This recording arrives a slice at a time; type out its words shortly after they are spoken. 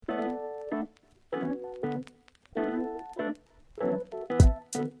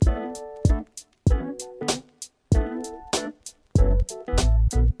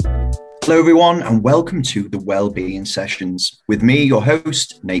Hello everyone and welcome to the Wellbeing Sessions with me, your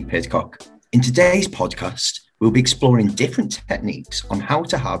host, Nate Pidcock. In today's podcast, we'll be exploring different techniques on how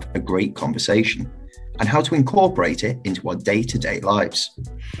to have a great conversation and how to incorporate it into our day-to-day lives.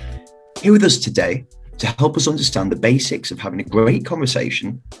 Here with us today to help us understand the basics of having a great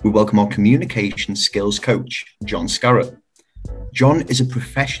conversation, we welcome our communication skills coach, John Scarrott. John is a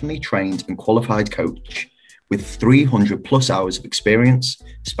professionally trained and qualified coach with 300 plus hours of experience,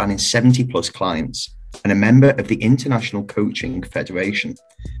 spanning 70 plus clients, and a member of the International Coaching Federation,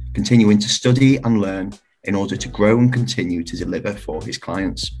 continuing to study and learn in order to grow and continue to deliver for his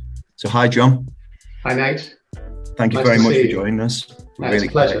clients. So hi, John. Hi, Nate. Thank you very much for joining us. It's a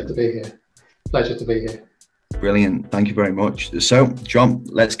pleasure to be here. Pleasure to be here. Brilliant. Thank you very much. So, John,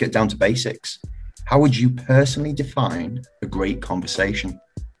 let's get down to basics. How would you personally define a great conversation?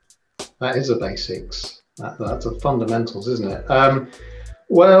 That is the basics. That's the fundamentals, isn't it?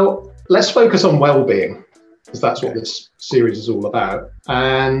 Well, let's focus on well-being, because that's what this series is all about.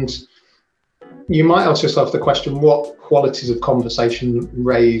 And you might ask yourself the question, what qualities of conversation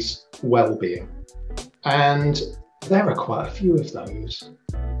raise well-being? And there are quite a few of those.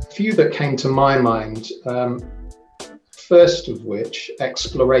 A few that came to my mind, first of which,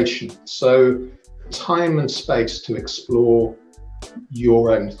 exploration. So time and space to explore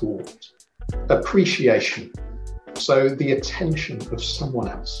your own thoughts. Appreciation, so the attention of someone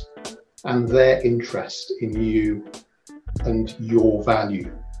else and their interest in you and your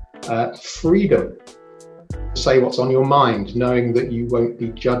value. Freedom, say what's on your mind, knowing that you won't be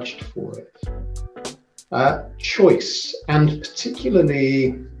judged for it. Choice, and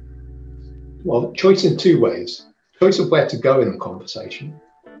particularly, well, choice in two ways. Choice of where to go in the conversation,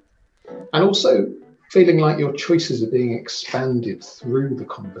 and also feeling like your choices are being expanded through the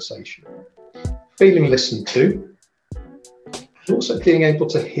conversation. Feeling listened to, and also being able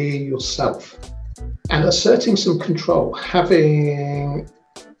to hear yourself and asserting some control, having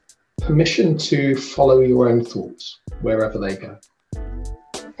permission to follow your own thoughts wherever they go.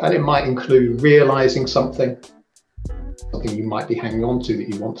 And it might include realizing something you might be hanging on to that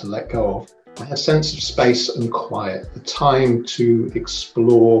you want to let go of. A sense of space and quiet, the time to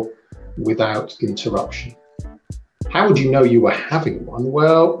explore without interruption. How would you know you were having one?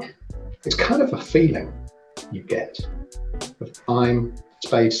 Well, it's kind of a feeling you get of time,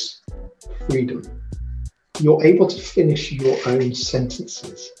 space, freedom. You're able to finish your own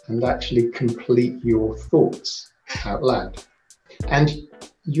sentences and actually complete your thoughts out loud. And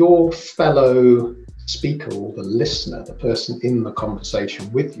your fellow speaker or the listener, the person in the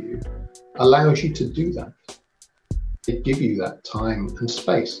conversation with you, allows you to do that. They give you that time and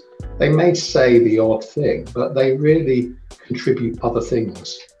space. They may say the odd thing, but they really contribute other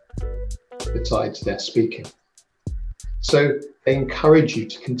things besides their speaking. So they encourage you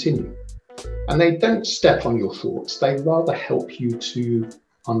to continue. And they don't step on your thoughts, they rather help you to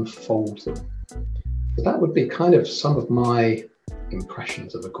unfold them. So that would be kind of some of my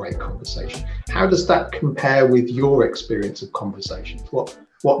impressions of a great conversation. How does that compare with your experience of conversations?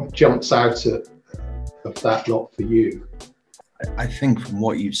 What jumps out of that lot for you? I think from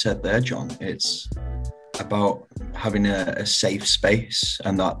what you've said there, John, it's about having a safe space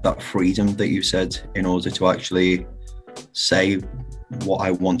and that freedom that you said in order to actually say what I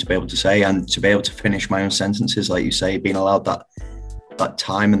want to be able to say and to be able to finish my own sentences, like you say, being allowed that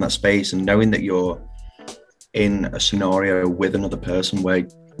time and that space and knowing that you're in a scenario with another person where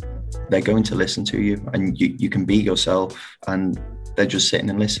they're going to listen to you and you can be yourself and they're just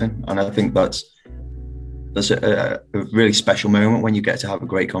sitting and listening. And I think that's a really special moment when you get to have a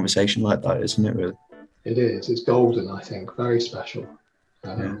great conversation like that, isn't it, really? It is. It's golden, I think. Very special.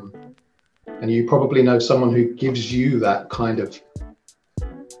 And you probably know someone who gives you that kind of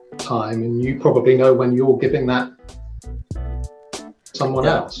time, and you probably know when you're giving that to someone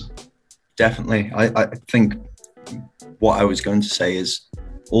else. Definitely. I think what I was going to say is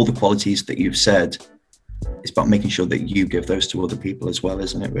all the qualities that you've said, it's about making sure that you give those to other people as well,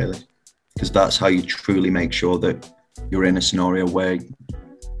 isn't it, really? Because that's how you truly make sure that you're in a scenario where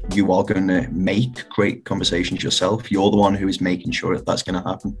you are going to make great conversations yourself. You're the one who is making sure that that's going to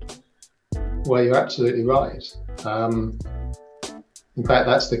happen. Well, you're absolutely right. In fact,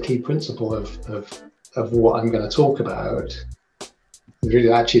 that's the key principle of what I'm going to talk about.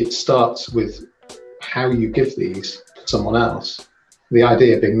 Really, actually, it starts with how you give these to someone else. The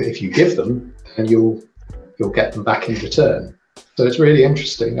idea being that if you give them, then you'll get them back in return. So it's really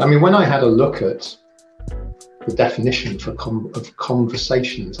interesting. I mean, when I had a look at the definition of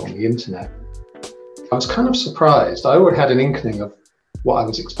conversations on the internet, I was kind of surprised. I already had an inkling of what I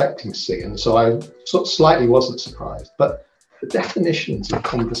was expecting to see, and so I sort of slightly wasn't surprised. But the definitions of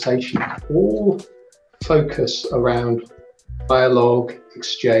conversation all focus around dialogue,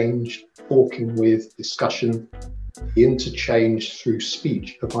 exchange, talking with, discussion, the interchange through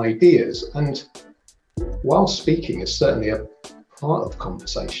speech of ideas. And while speaking is certainly a part of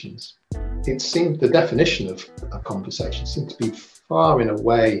conversations, it seemed the definition of a conversation seemed to be far in a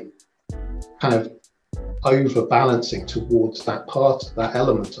way kind of overbalancing towards that part, that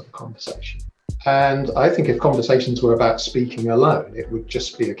element of a conversation. And I think if conversations were about speaking alone, it would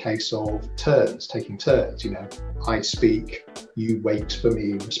just be a case of turns, taking turns. You know, I speak, you wait for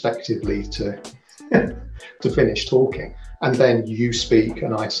me respectively to to finish talking, and then you speak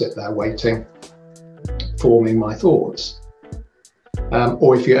and I sit there waiting, forming my thoughts.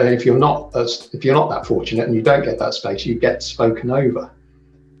 Or if you're not that fortunate and you don't get that space, you get spoken over,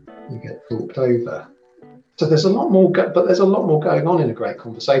 you get talked over. So there's a lot more going on in a great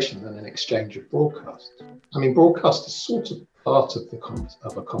conversation than an exchange of broadcast. I mean, broadcast is sort of part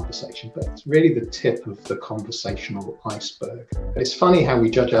of a conversation, but it's really the tip of the conversational iceberg. It's funny how we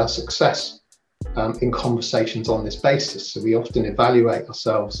judge our success in conversations on this basis. So we often evaluate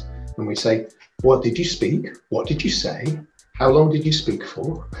ourselves and we say, what did you speak? What did you say? How long did you speak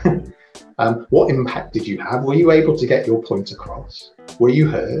for? What impact did you have? Were you able to get your point across? Were you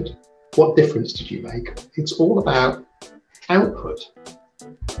heard? What difference did you make? It's all about output.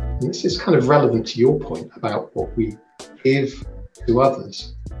 And this is kind of relevant to your point about what we give to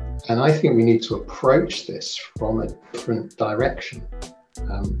others. And I think we need to approach this from a different direction.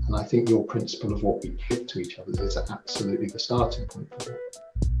 And I think your principle of what we give to each other is absolutely the starting point for that.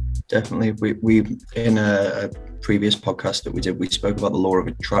 Definitely. We in a previous podcast that we did, we spoke about the law of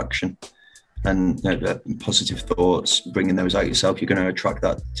attraction. And positive thoughts, bringing those out yourself, you're going to attract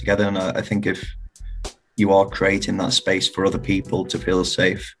that together. And I think if you are creating that space for other people to feel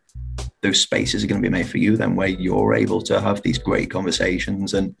safe, those spaces are going to be made for you then, where you're able to have these great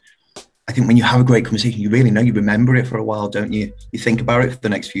conversations. And I think when you have a great conversation, you really know, you remember it for a while, don't you? You think about it for the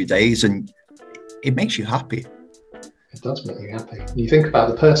next few days and it makes you happy. It does make you happy. You think about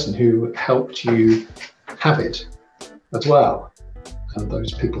the person who helped you have it as well. And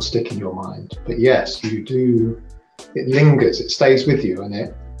those people stick in your mind. But yes, you do, it lingers, it stays with you, and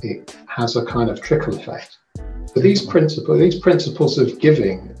it has a kind of trickle effect. But these principles of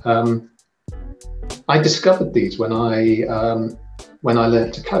giving, I discovered these when I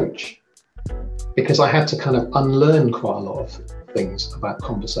learned to coach, because I had to kind of unlearn quite a lot of things about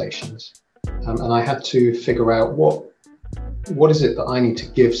conversations. And I had to figure out what is it that I need to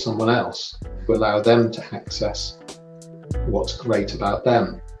give someone else to allow them to access what's great about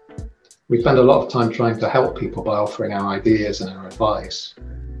them. We spend a lot of time trying to help people by offering our ideas and our advice.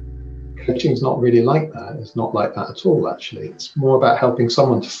 Coaching's not really like that. It's not like that at all, actually. It's more about helping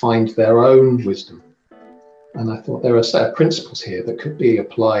someone to find their own wisdom. And I thought there are a set of principles here that could be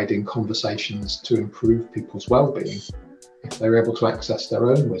applied in conversations to improve people's well-being if they're able to access their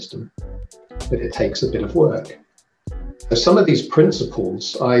own wisdom. But it takes a bit of work. So some of these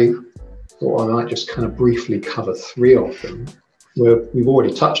principles, I thought I might just kind of briefly cover three of them. We've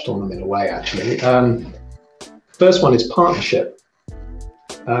already touched on them in a way, actually. First one is partnership,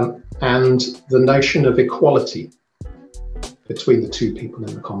 and the notion of equality between the two people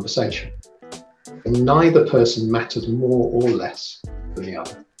in the conversation. And neither person matters more or less than the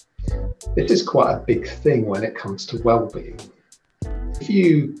other. This is quite a big thing when it comes to well-being. If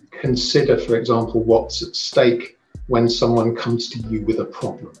you consider, for example, what's at stake when someone comes to you with a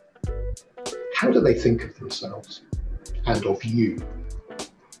problem, how do they think of themselves and of you?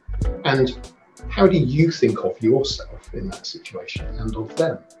 And how do you think of yourself in that situation and of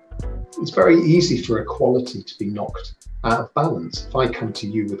them? It's very easy for equality to be knocked out of balance. If I come to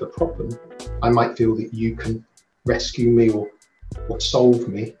you with a problem, I might feel that you can rescue me or solve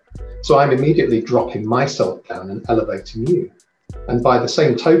me. So I'm immediately dropping myself down and elevating you. And by the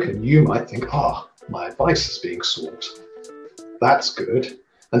same token, you might think, my advice is being sought. That's good.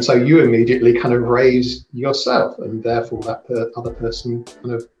 And so you immediately kind of raise yourself, and therefore that other person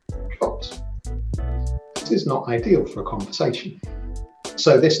kind of drops. This is not ideal for a conversation.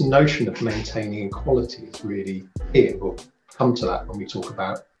 So this notion of maintaining equality is really here. We'll come to that when we talk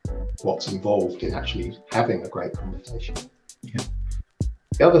about what's involved in actually having a great conversation. Yeah.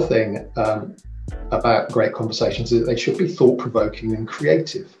 The other thing about great conversations is that they should be thought-provoking and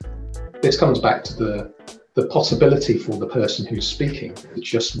creative. This comes back to the possibility for the person who's speaking to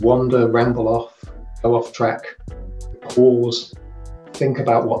just wander, ramble off, go off track, pause, think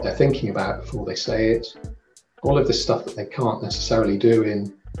about what they're thinking about before they say it. All of this stuff that they can't necessarily do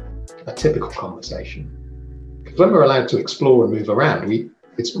in a typical conversation. Because when we're allowed to explore and move around,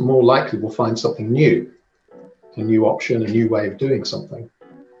 it's more likely we'll find something new. a new option, a new way of doing something.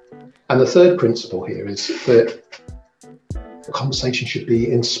 And the third principle here is that the conversation should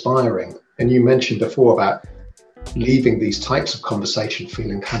be inspiring. And you mentioned before about leaving these types of conversation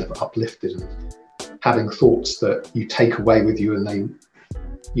feeling kind of uplifted and having thoughts that you take away with you, and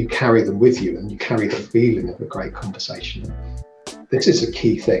you carry them with you, and you carry the feeling of a great conversation. This is a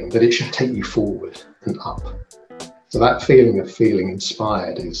key thing, that it should take you forward and up. So that feeling of feeling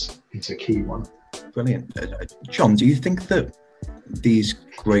inspired is a key one. Brilliant. John, do you think that these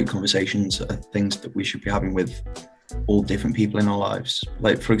great conversations are things that we should be having with all different people in our lives?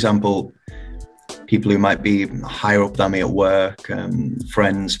 Like, for example, people who might be higher up than me at work,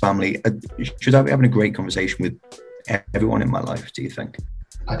 friends, family. Should I be having a great conversation with everyone in my life, do you think?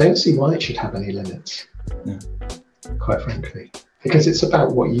 I don't see why it should have any limits, quite frankly, because it's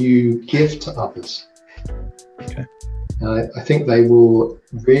about what you give to others. Okay. I think they will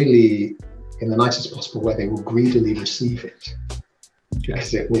really, in the nicest possible way, they will greedily receive it,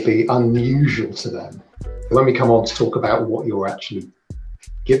 because it will be unusual to them. When we come on to talk about what you're actually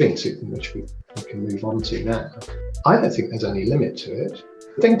giving to them, which we can move on to now, I don't think there's any limit to it.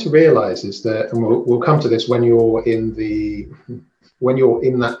 The thing to realise is that, and we'll come to this when you're in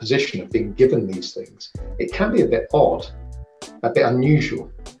that position of being given these things, it can be a bit odd, a bit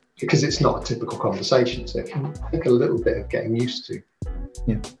unusual, because it's not a typical conversation. So it can take a little bit of getting used to.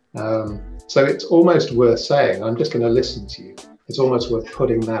 Yeah. So it's almost worth saying, I'm just going to listen to you. It's almost worth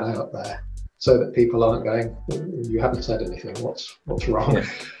putting that out there so that people aren't going, you haven't said anything, what's wrong?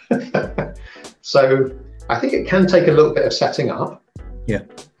 Yeah. So I think it can take a little bit of setting up,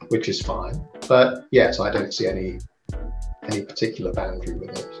 which is fine. But yes, I don't see any particular boundary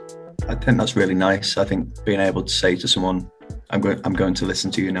with it. I think that's really nice. I think being able to say to someone, I'm going to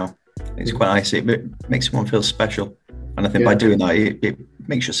listen to you now, it's quite nice. It makes someone feel special. And I think by doing that, it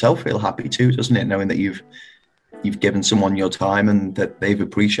makes yourself feel happy too, doesn't it? Knowing that you've given someone your time and that they've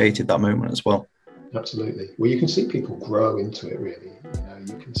appreciated that moment as well. Absolutely. Well, you can see people grow into it, really.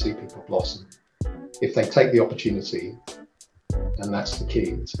 You can see people blossom if they take the opportunity, and that's the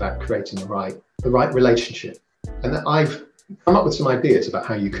key. It's about creating the right relationship. And I've come up with some ideas about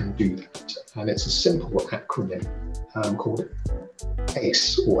how you can do that. And it's a simple acronym called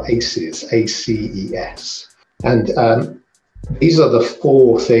ACE, or ACES, ACES. And these are the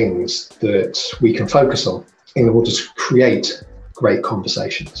 4 things that we can focus on in order to create great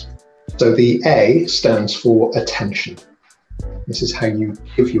conversations. So the A stands for attention. This is how you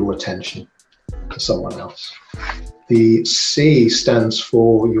give your attention to someone else. The C stands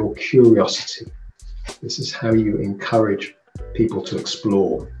for your curiosity. This is how you encourage people to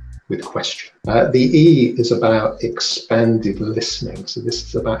explore with question. The E is about expanded listening. So this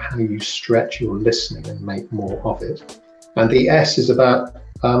is about how you stretch your listening and make more of it. And the S is about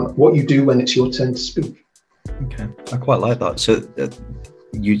what you do when it's your turn to speak. Okay, I quite like that. So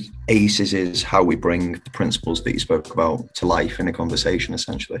ACES is how we bring the principles that you spoke about to life in a conversation,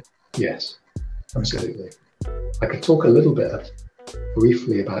 essentially. Yes, absolutely. Okay. I could talk a little bit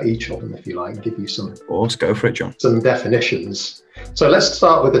briefly about each of them, if you like, and give you some. Of course, go for it, John. Some definitions. So let's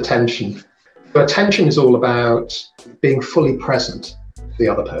start with attention. So attention is all about being fully present to the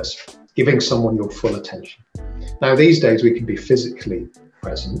other person, giving someone your full attention. Now, these days we can be physically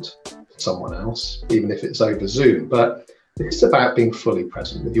present to someone else, even if it's over Zoom, but it's about being fully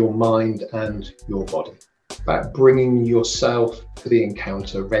present with your mind and your body, about bringing yourself to the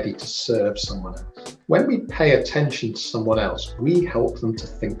encounter ready to serve someone else. When we pay attention to someone else, we help them to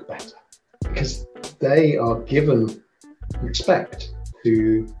think better, because they are given respect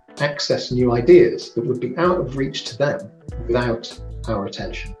to access new ideas that would be out of reach to them without our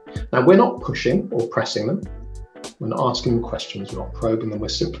attention. Now, we're not pushing or pressing them. We're not asking them questions. We're not probing them. We're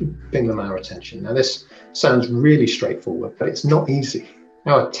simply giving them our attention. Now, this sounds really straightforward, but it's not easy.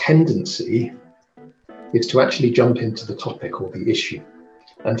 Our tendency is to actually jump into the topic or the issue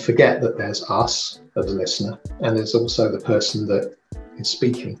and forget that there's us as a listener, and there's also the person that is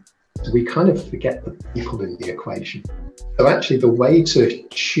speaking. So we kind of forget the people in the equation. So actually the way to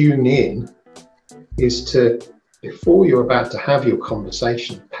tune in is to, before you're about to have your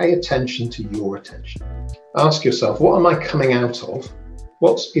conversation, pay attention to your attention. Ask yourself, what am I coming out of?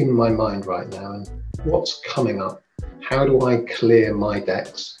 What's in my mind right now? And what's coming up? How do I clear my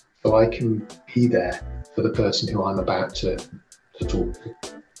decks so I can be there for the person who I'm about to talk to?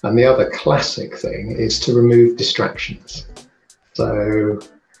 And the other classic thing is to remove distractions. So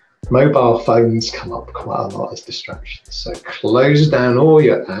mobile phones come up quite a lot as distractions. So close down all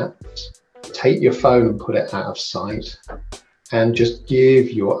your apps, take your phone and put it out of sight, and just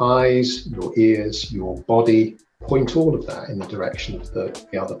give your eyes, your ears, your body point all of that in the direction of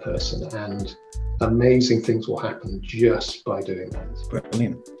the other person, and amazing things will happen just by doing that.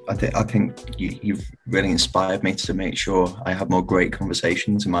 Brilliant. I think you've really inspired me to make sure I have more great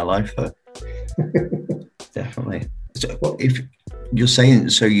conversations in my life. Definitely. So if you're saying,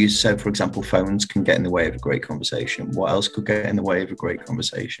 so you said, for example, phones can get in the way of a great conversation. What else could get in the way of a great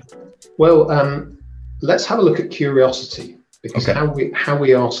conversation? Well, let's have a look at curiosity, because Okay. how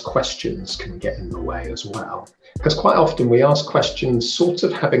we ask questions can get in the way as well. Because quite often we ask questions sort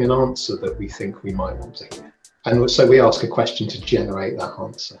of having an answer that we think we might want to hear. And so we ask a question to generate that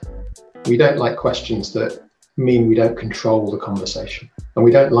answer. We don't like questions that mean we don't control the conversation. And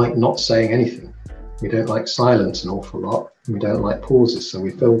we don't like not saying anything. We don't like silence an awful lot. And we don't like pauses, so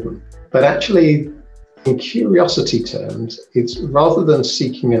we fill them. But actually, in curiosity terms, it's rather than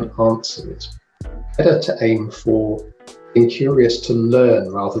seeking an answer, it's better to aim for being curious to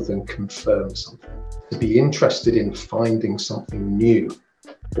learn rather than confirm something. To be interested in finding something new,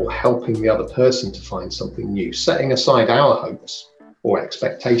 or helping the other person to find something new, setting aside our hopes or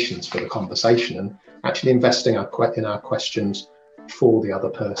expectations for the conversation and actually investing in our questions for the other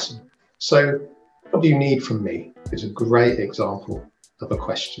person. So, what do you need from me is a great example of a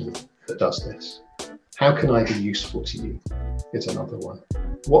question that does this. How can I be useful to you is another one.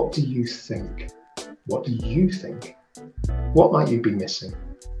 What do you think? What do you think? What might you be missing?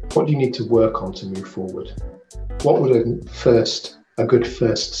 What do you need to work on to move forward? What would a good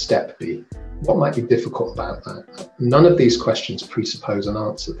first step be? What might be difficult about that? None of these questions presuppose an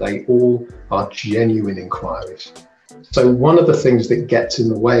answer. They all are genuine inquiries. So one of the things that gets in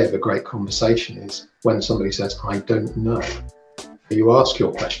the way of a great conversation is when somebody says, I don't know. You ask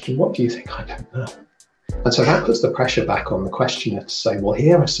your question, what do you think? I don't know. And so that puts the pressure back on the questioner to say, well,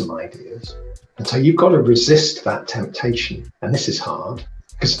 here are some ideas. And so you've got to resist that temptation. And this is hard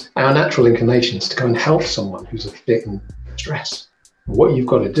because our natural inclination is to go and help someone who's a bit in stress. And what you've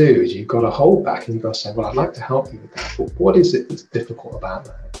got to do is you've got to hold back and you've got to say, well, I'd like to help you with that. But what is it that's difficult about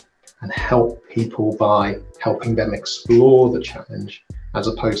that? And help people by helping them explore the challenge as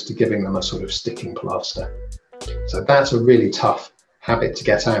opposed to giving them a sort of sticking plaster. So that's a really tough habit to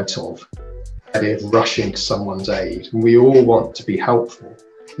get out of, the idea of rushing to someone's aid. And we all want to be helpful.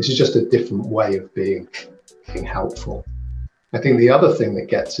 This is just a different way of being helpful. I think the other thing that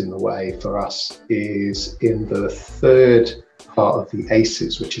gets in the way for us is in the third part of the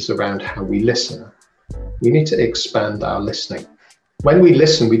ACEs, which is around how we listen. We need to expand our listening. When we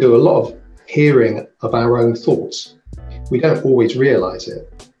listen, we do a lot of hearing of our own thoughts. We don't always realize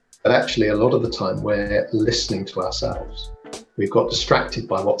it, but actually a lot of the time we're listening to ourselves. We've got distracted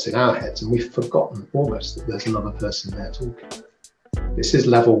by what's in our heads and we've forgotten almost that there's another person there talking. This is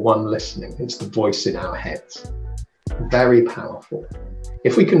level 1 listening. It's the voice in our heads. Very powerful.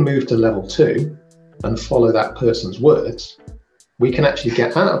 If we can move to level 2 and follow that person's words, we can actually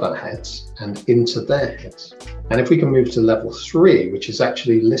get out of our heads and into their heads. And if we can move to level 3, which is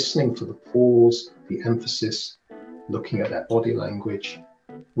actually listening for the pause, the emphasis, looking at their body language,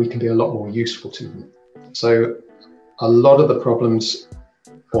 we can be a lot more useful to them. So a lot of the problems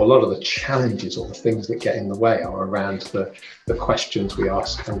or a lot of the challenges or the things that get in the way are around the questions we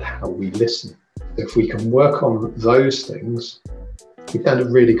ask and how we listen. If we can work on those things, we stand a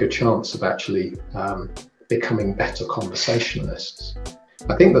really good chance of actually becoming better conversationalists.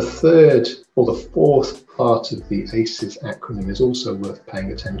 I think the third or the fourth part of the ACEs acronym is also worth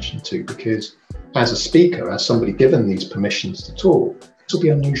paying attention to, because as a speaker, as somebody given these permissions to talk, this will be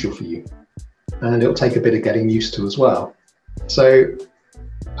unusual for you. And it'll take a bit of getting used to as well. So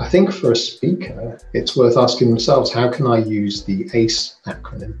I think for a speaker, it's worth asking themselves, how can I use the ACE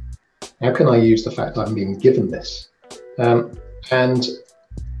acronym? How can I use the fact I'm being given this? And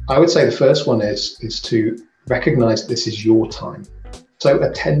I would say the first one is to recognize this is your time. So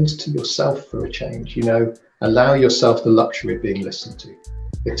attend to yourself for a change, allow yourself the luxury of being listened to.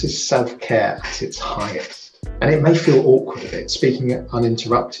 This is self-care at its highest. And it may feel awkward a bit, speaking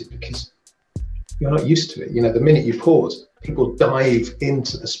uninterrupted, because you're not used to it. The minute you pause, people dive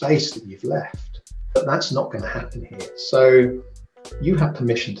into the space that you've left. But that's not going to happen here. So you have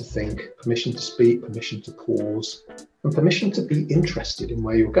permission to think, permission to speak, permission to pause, and permission to be interested in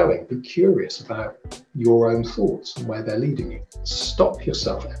where you're going. Be curious about your own thoughts and where they're leading you. Stop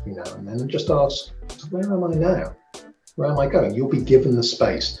yourself every now and then and just ask, where am I now? Where am I going? You'll be given the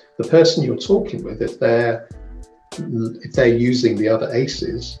space. The person you're talking with, if they're using the other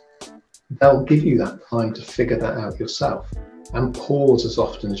ACEs, they'll give you that time to figure that out yourself, and pause as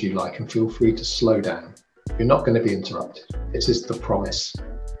often as you like and feel free to slow down. You're not going to be interrupted. This is the promise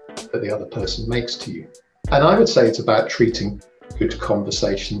that the other person makes to you. And I would say it's about treating good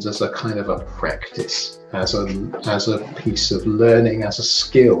conversations as a kind of a practice, as a piece of learning, as a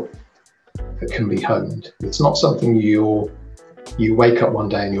skill that can be honed. It's not something you wake up one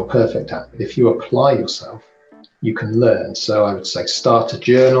day and you're perfect at, but if you apply yourself, you can learn. So I would say start a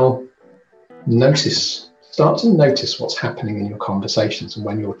journal, start to notice what's happening in your conversations and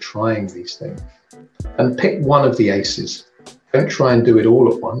when you're trying these things. And pick one of the aces. Don't try and do it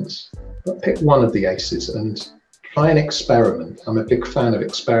all at once, but pick one of the aces and try and experiment. I'm a big fan of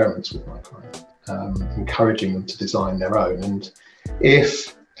experiments with my clients, encouraging them to design their own. And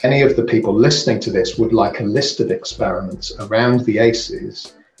if any of the people listening to this would like a list of experiments around the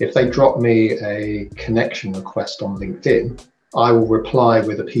aces, if they drop me a connection request on LinkedIn, I will reply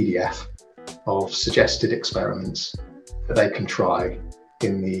with a PDF of suggested experiments that they can try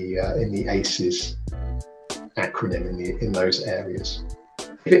in the ACEs acronym in those areas.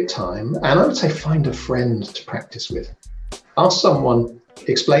 Give it time, and I would say find a friend to practice with. Ask someone,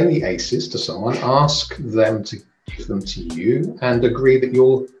 explain the ACEs to someone, ask them to give them to you, and agree that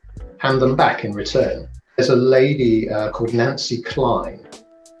you'll hand them back in return. There's a lady called Nancy Klein,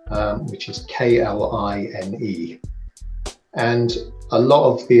 which is Kline, and a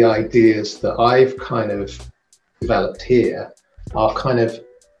lot of the ideas that I've kind of developed here are kind of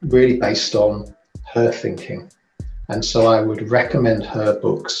really based on her thinking. And so I would recommend her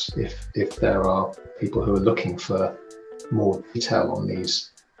books if there are people who are looking for more detail on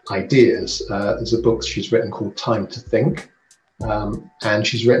these ideas. There's a book she's written called Time to Think, and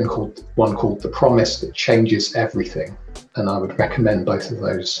she's written one called The Promise That Changes Everything. And I would recommend both of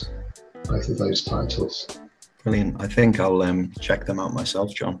those titles. Brilliant. I think I'll check them out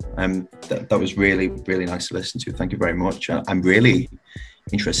myself, John. That was really, really nice to listen to. Thank you very much. I'm really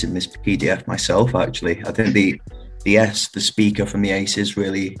interested in this PDF myself, actually. I think the speaker from the ACEs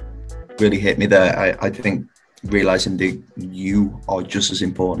really hit me there. I think realizing that you are just as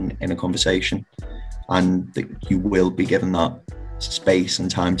important in a conversation and that you will be given that space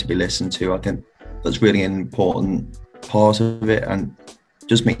and time to be listened to. I think that's really an important part of it and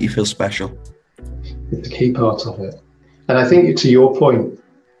just make you feel special. It's a key part of it. And I think to your point,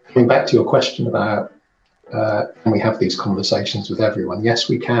 coming back to your question about can we have these conversations with everyone? Yes,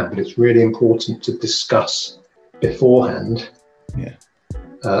 we can, but it's really important to discuss beforehand. Yeah.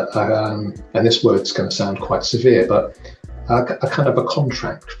 And this word's going to sound quite severe, but a kind of a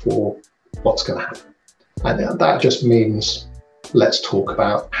contract for what's going to happen. And that just means let's talk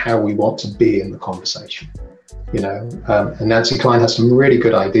about how we want to be in the conversation. And Nancy Klein has some really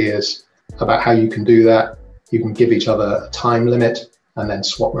good ideas about how you can do that. You can give each other a time limit and then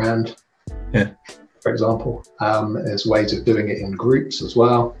swap round. Yeah. For example, there's ways of doing it in groups as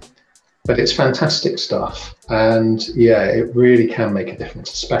well. But it's fantastic stuff, and yeah, it really can make a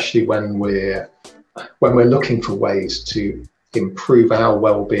difference, especially when we're looking for ways to improve our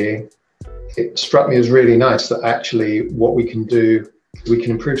well-being. It struck me as really nice that actually what we can do, we can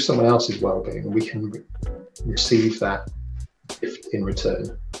improve someone else's well-being, and we can receive that gift in return.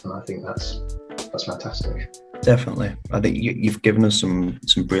 And I think that's fantastic. Definitely, I think you've given us some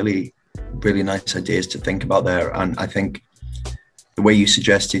really, really nice ideas to think about there, and I think the way you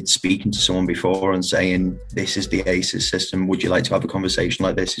suggested speaking to someone before and saying, this is the ACEs system, would you like to have a conversation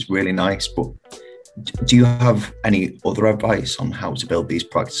like this, is really nice. But do you have any other advice on how to build these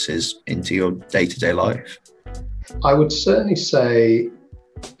practices into your day-to-day life? I would certainly say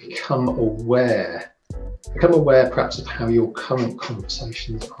become aware perhaps of how your current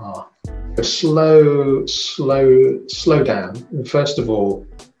conversations are. But slow down. First of all,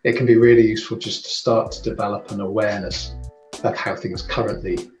 it can be really useful just to start to develop an awareness of how things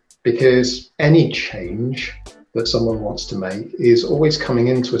currently, because any change that someone wants to make is always coming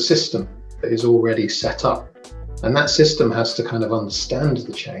into a system that is already set up, and that system has to kind of understand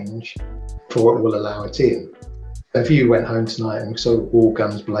the change before it will allow it in. If you went home tonight and saw all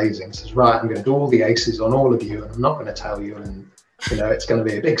guns blazing, says, right, I'm going to do all the ACEs on all of you and I'm not going to tell you, and it's going to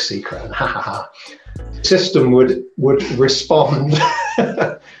be a big secret, and the system would respond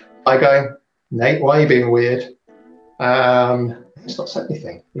by going, Nate, why are you being weird? It's not said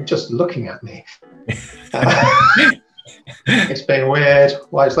anything. You're just looking at me. It's being weird.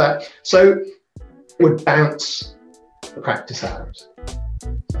 Why is that? So it would bounce the practice out.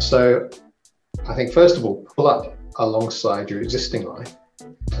 So I think, first of all, pull up alongside your existing life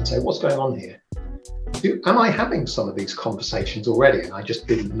and say, what's going on here? Am I having some of these conversations already and I just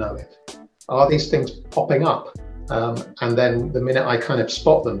didn't know it? Are these things popping up? And then the minute I kind of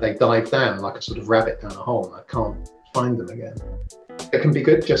spot them, they dive down like a sort of rabbit down a hole and I can't find them again. It can be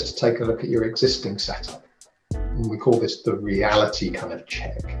good just to take a look at your existing setup. And we call this the reality kind of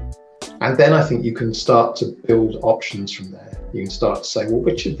check. And then I think you can start to build options from there. You can start to say, well,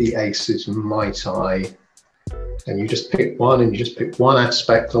 which of the aces might I? And you just pick one, and you just pick one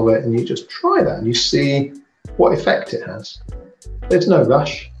aspect of it, and you just try that, and you see what effect it has. There's no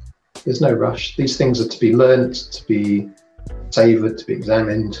rush. There's no rush. These things are to be learnt, to be savoured, to be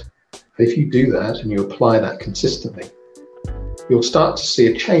examined. But if you do that and you apply that consistently, you'll start to see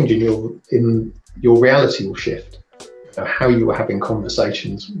a change in your reality will shift. How you were having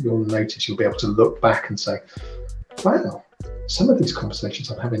conversations, you'll notice you'll be able to look back and say, wow, some of these conversations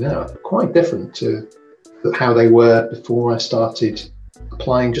I'm having now are quite different to how they were before I started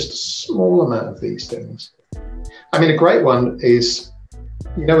applying just a small amount of these things. I mean, a great one is,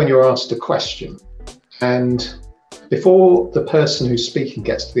 when you're asked a question, and before the person who's speaking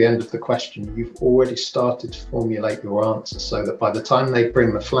gets to the end of the question, you've already started to formulate your answer so that by the time they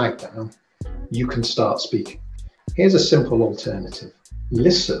bring the flag down, you can start speaking. Here's a simple alternative.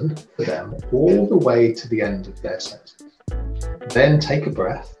 Listen to them all the way to the end of their sentence. Then take a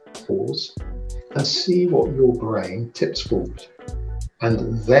breath, pause, and see what your brain tips forward.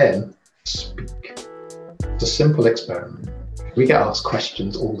 And then speak. It's a simple experiment. We get asked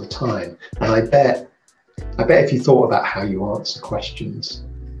questions all the time. And I bet if you thought about how you answer questions,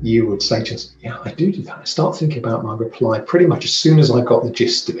 you would say just, yeah, I do that. I start thinking about my reply pretty much as soon as I got the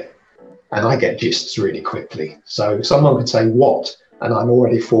gist of it. And I get gists really quickly. So someone could say what, and I'm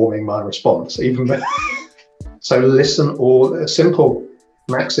already forming my response. So listen, a simple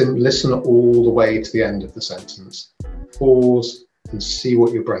maxim, listen all the way to the end of the sentence. Pause and see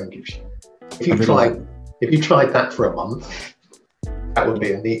what your brain gives you. If you tried that for a month, that would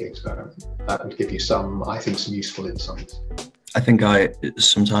be a neat experiment. That would give you some useful insights. I think I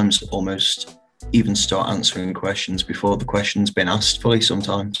sometimes almost even start answering questions before the question's been asked fully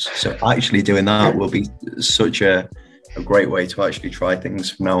sometimes. So actually doing that will be such a great way to actually try things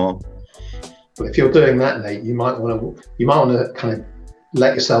from now on. But if you're doing that, Nate, you might want to kind of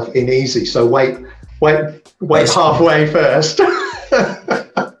let yourself in easy. So wait halfway first.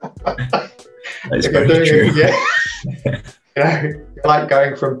 That's very true. You're like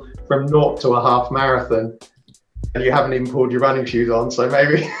going from 0 to a half marathon, and you haven't even pulled your running shoes on. So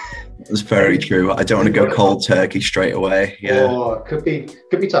maybe. That's very true. I don't want to go cold turkey straight away. Yeah. Oh, it could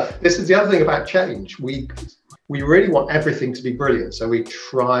be tough. This is the other thing about change. We really want everything to be brilliant. So we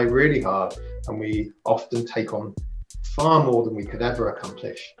try really hard, and we often take on far more than we could ever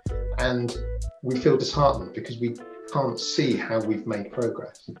accomplish. And we feel disheartened because we can't see how we've made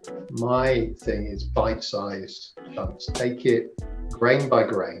progress. My thing is bite-sized chunks. Take it grain by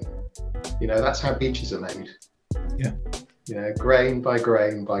grain. That's how beaches are made. Yeah. Grain by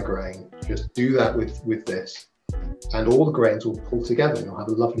grain by grain. Just do that with this, and all the grains will pull together, and you'll have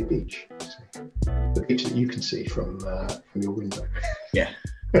a lovely beach. The beach that you can see from your window. Yeah,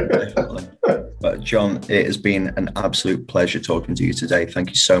 definitely. But John, it has been an absolute pleasure talking to you today. Thank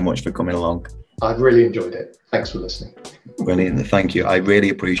you so much for coming along. I've really enjoyed it. Thanks for listening. Brilliant. Thank you. I really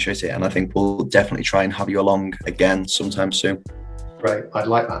appreciate it, and I think we'll definitely try and have you along again sometime soon. Great. I'd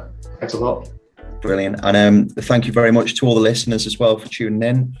like that. Thanks a lot. Brilliant. And thank you very much to all the listeners as well for tuning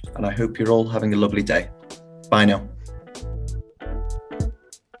in. And I hope you're all having a lovely day. Bye now.